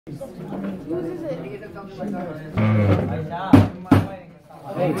Whose is it? He's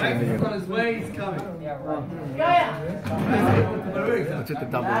on his way, he's coming. Let's hit the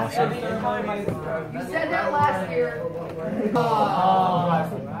double also. You said that last year.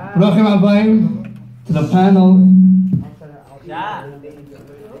 Welcome everybody to the panel.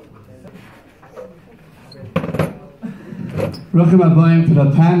 Welcome everybody to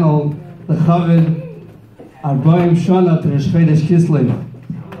the panel. The Chavod Arbaim Shana to Rosh Chodesh Kislev.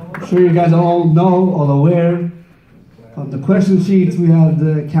 I'm sure you guys all know, all aware. On the question sheets we have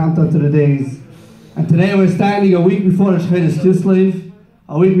the countdown to the days. And today we're standing a week before Rosh Chodesh Kislev,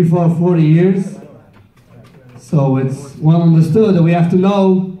 a week before 40 years. So it's well understood that we have to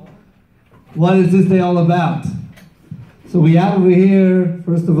know what is this day all about. So we have over here,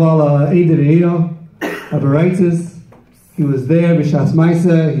 first of all, Eider Eiro, Rabbi Raices. He was there, B'Shas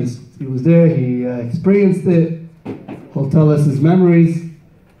Maisa, he was there, he experienced it. He'll tell us his memories.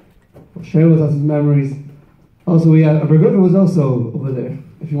 He'll share with us his memories. Also, we have, Rebbe was also over there.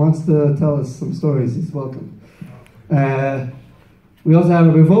 If he wants to tell us some stories, he's welcome. We also have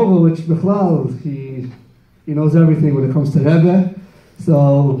Rabbi Vogel, which Bechlal, he knows everything when it comes to Rebbe.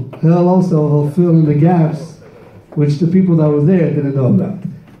 So he'll fill in the gaps which the people that were there didn't know about.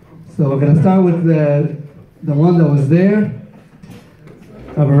 So we're going to start with the one that was there.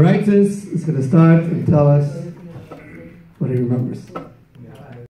 Rabbi Raices is going to start and tell us what he remembers.